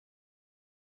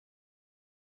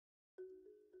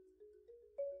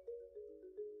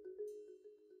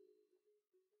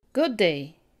Good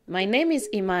day. My name is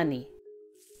Imani.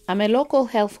 I'm a local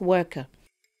health worker.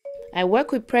 I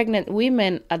work with pregnant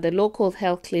women at the local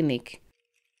health clinic.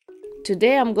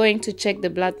 Today I'm going to check the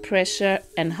blood pressure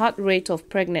and heart rate of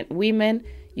pregnant women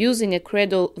using a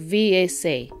CRADLE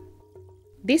VSA.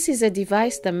 This is a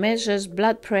device that measures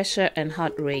blood pressure and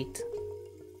heart rate.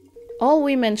 All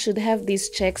women should have these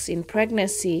checks in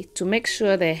pregnancy to make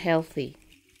sure they're healthy.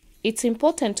 It's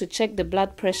important to check the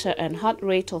blood pressure and heart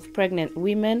rate of pregnant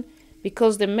women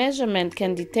because the measurement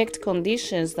can detect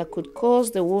conditions that could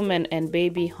cause the woman and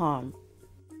baby harm.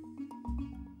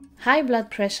 High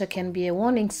blood pressure can be a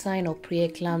warning sign of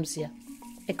preeclampsia,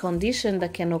 a condition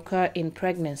that can occur in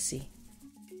pregnancy.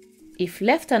 If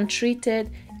left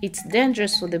untreated, it's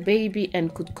dangerous for the baby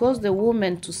and could cause the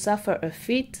woman to suffer a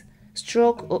fit,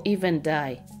 stroke, or even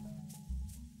die.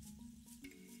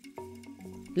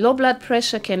 Low blood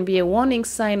pressure can be a warning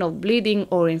sign of bleeding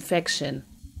or infection.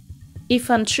 If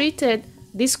untreated,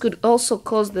 this could also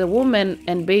cause the woman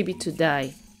and baby to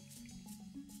die.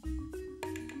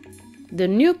 The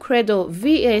new CRADLE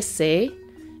VSA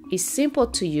is simple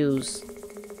to use.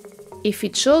 If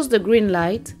it shows the green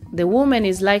light, the woman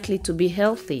is likely to be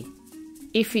healthy.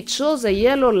 If it shows a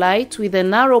yellow light with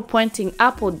an arrow pointing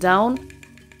up or down,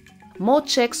 more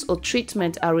checks or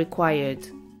treatment are required.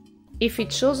 If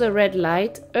it shows a red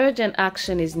light, urgent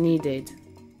action is needed.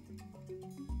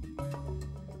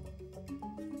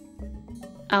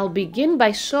 I'll begin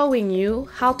by showing you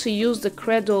how to use the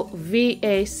CRADLE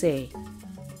VSA.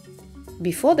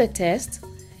 Before the test,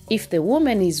 if the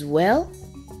woman is well,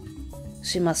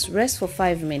 she must rest for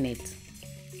 5 minutes.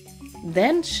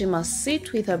 Then she must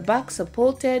sit with her back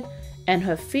supported and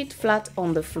her feet flat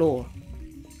on the floor.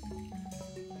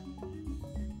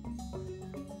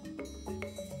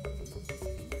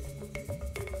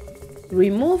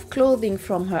 Remove clothing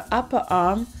from her upper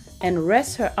arm and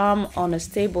rest her arm on a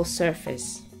stable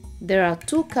surface. There are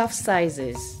 2 cuff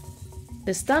sizes.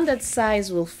 The standard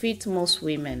size will fit most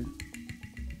women.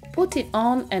 Put it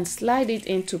on and slide it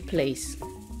into place.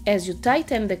 As you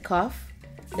tighten the cuff,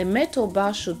 the metal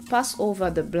bar should pass over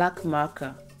the black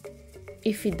marker.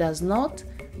 If it does not,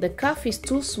 the cuff is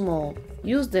too small.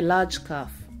 Use the large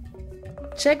cuff.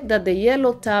 Check that the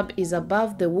yellow tab is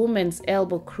above the woman's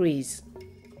elbow crease.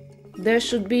 There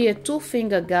should be a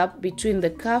 2-finger gap between the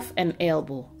cuff and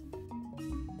elbow.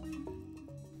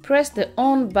 Press the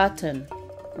on button.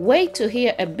 Wait to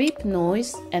hear a beep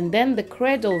noise and then the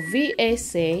CRADLE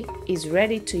VSA is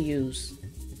ready to use.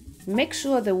 Make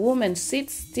sure the woman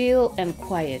sits still and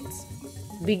quiet.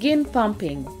 Begin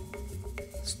pumping.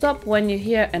 Stop when you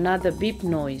hear another beep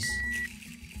noise.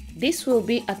 This will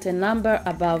be at a number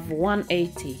above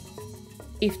 180.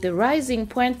 If the rising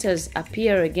pointers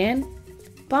appear again,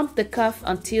 pump the cuff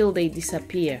until they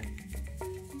disappear.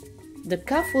 The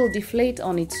cuff will deflate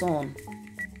on its own.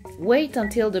 Wait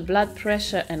until the blood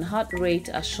pressure and heart rate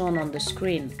are shown on the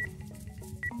screen.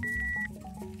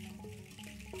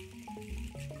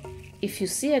 If you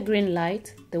see a green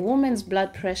light, the woman's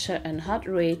blood pressure and heart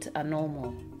rate are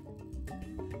normal.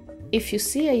 If you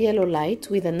see a yellow light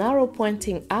with an arrow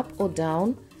pointing up or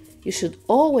down, you should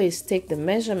always take the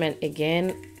measurement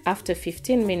again after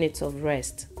 15 minutes of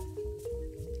rest.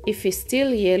 If it's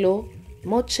still yellow,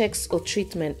 more checks or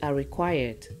treatment are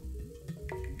required.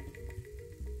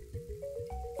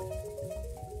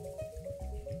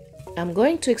 I'm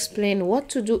going to explain what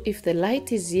to do if the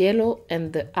light is yellow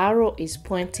and the arrow is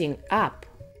pointing up.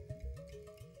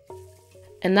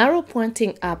 An arrow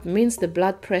pointing up means the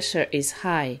blood pressure is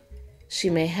high.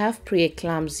 She may have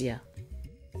preeclampsia.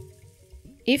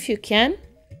 If you can,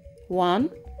 1.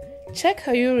 Check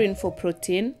her urine for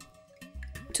protein.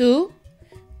 2.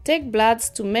 Take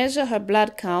bloods to measure her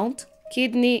blood count,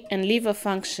 kidney and liver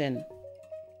function.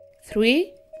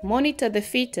 3. Monitor the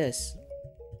fetus.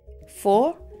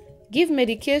 4. Give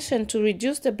medication to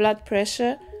reduce the blood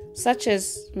pressure such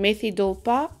as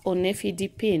methadolpa or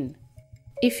nifedipine.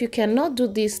 If you cannot do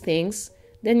these things,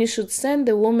 then you should send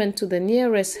the woman to the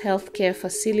nearest healthcare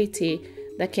facility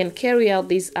that can carry out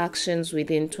these actions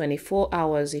within 24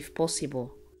 hours if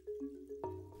possible.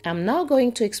 I'm now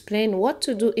going to explain what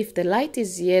to do if the light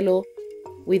is yellow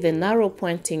with an arrow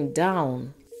pointing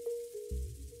down.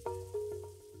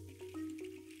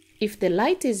 If the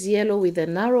light is yellow with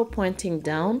an arrow pointing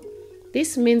down,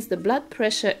 this means the blood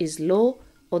pressure is low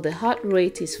or the heart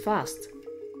rate is fast.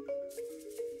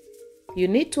 You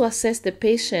need to assess the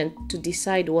patient to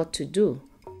decide what to do.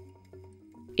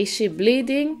 Is she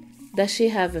bleeding? Does she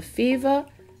have a fever?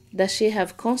 Does she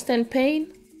have constant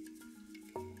pain?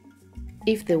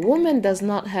 If the woman does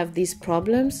not have these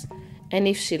problems, and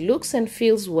if she looks and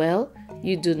feels well,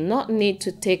 you do not need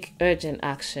to take urgent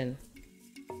action.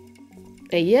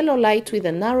 A yellow light with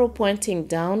an arrow pointing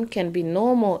down can be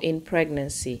normal in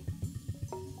pregnancy,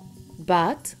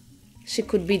 but she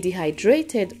could be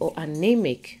dehydrated or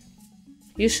anemic.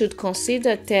 You should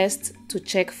consider tests to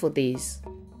check for these.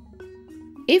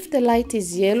 If the light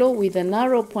is yellow with an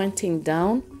arrow pointing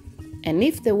down, and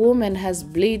if the woman has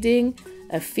bleeding,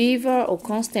 a fever or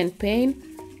constant pain,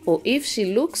 or if she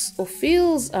looks or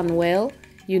feels unwell,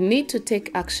 you need to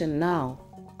take action now.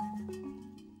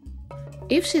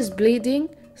 If she's bleeding,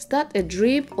 start a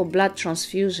drip or blood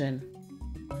transfusion.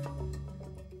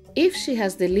 If she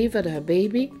has delivered her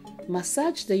baby,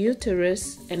 massage the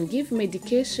uterus and give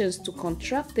medications to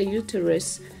contract the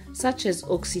uterus, such as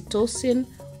oxytocin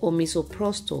or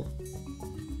misoprostol.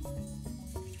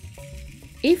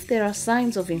 If there are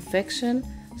signs of infection,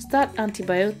 start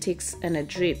antibiotics and a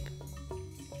drip.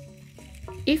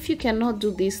 If you cannot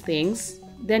do these things,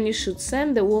 then you should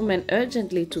send the woman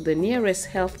urgently to the nearest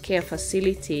healthcare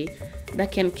facility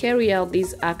that can carry out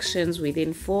these actions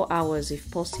within 4 hours if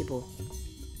possible.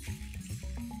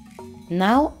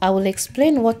 Now I will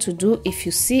explain what to do if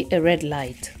you see a red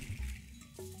light.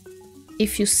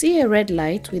 If you see a red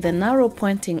light with an arrow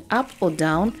pointing up or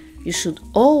down, you should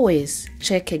always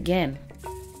check again.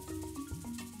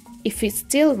 If it's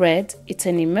still red, it's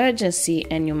an emergency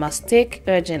and you must take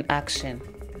urgent action.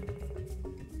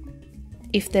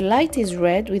 If the light is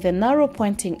red with an arrow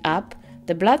pointing up,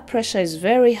 the blood pressure is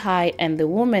very high and the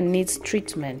woman needs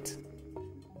treatment.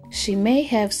 She may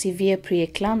have severe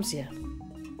preeclampsia.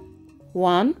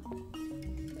 1.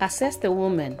 Assess the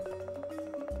woman.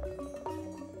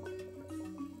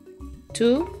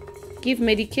 2. Give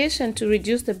medication to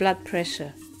reduce the blood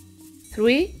pressure.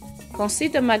 3.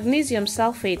 Consider magnesium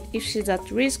sulfate if she's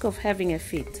at risk of having a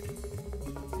fit.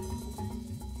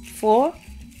 4.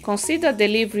 Consider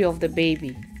delivery of the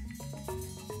baby.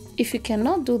 If you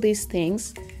cannot do these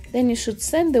things, then you should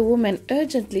send the woman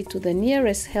urgently to the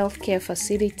nearest healthcare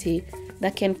facility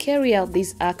that can carry out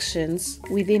these actions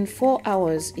within 4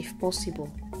 hours if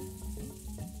possible.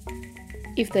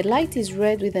 If the light is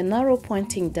red with an arrow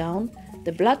pointing down,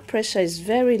 the blood pressure is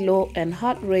very low and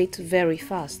heart rate very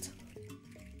fast.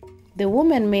 The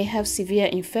woman may have severe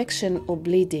infection or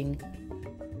bleeding.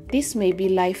 This may be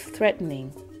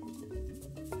life-threatening.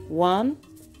 1.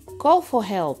 Call for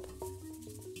help.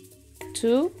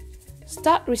 2.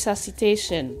 Start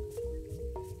resuscitation.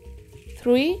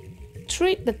 3.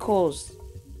 Treat the cause.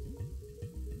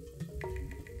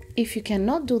 If you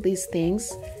cannot do these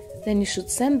things, then you should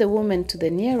send the woman to the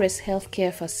nearest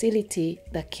healthcare facility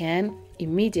that can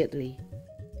immediately.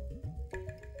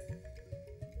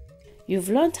 You've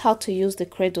learned how to use the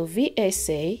CRADLE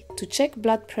VSA to check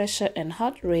blood pressure and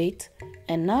heart rate,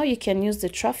 and now you can use the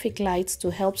traffic lights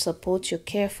to help support your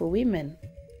care for women.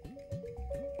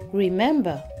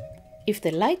 Remember, if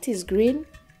the light is green,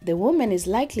 the woman is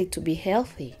likely to be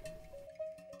healthy.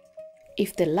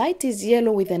 If the light is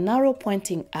yellow with an arrow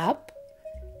pointing up,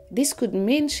 this could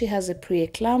mean she has a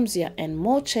preeclampsia and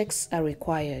more checks are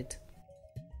required.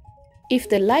 If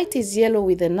the light is yellow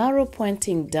with an arrow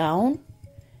pointing down,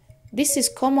 this is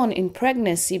common in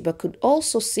pregnancy but could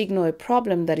also signal a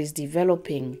problem that is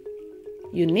developing.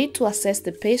 You need to assess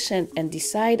the patient and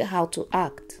decide how to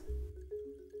act.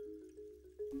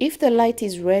 If the light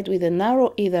is red with an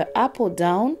arrow either up or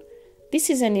down, this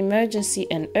is an emergency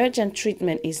and urgent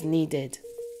treatment is needed.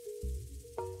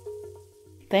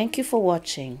 Thank you for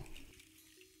watching.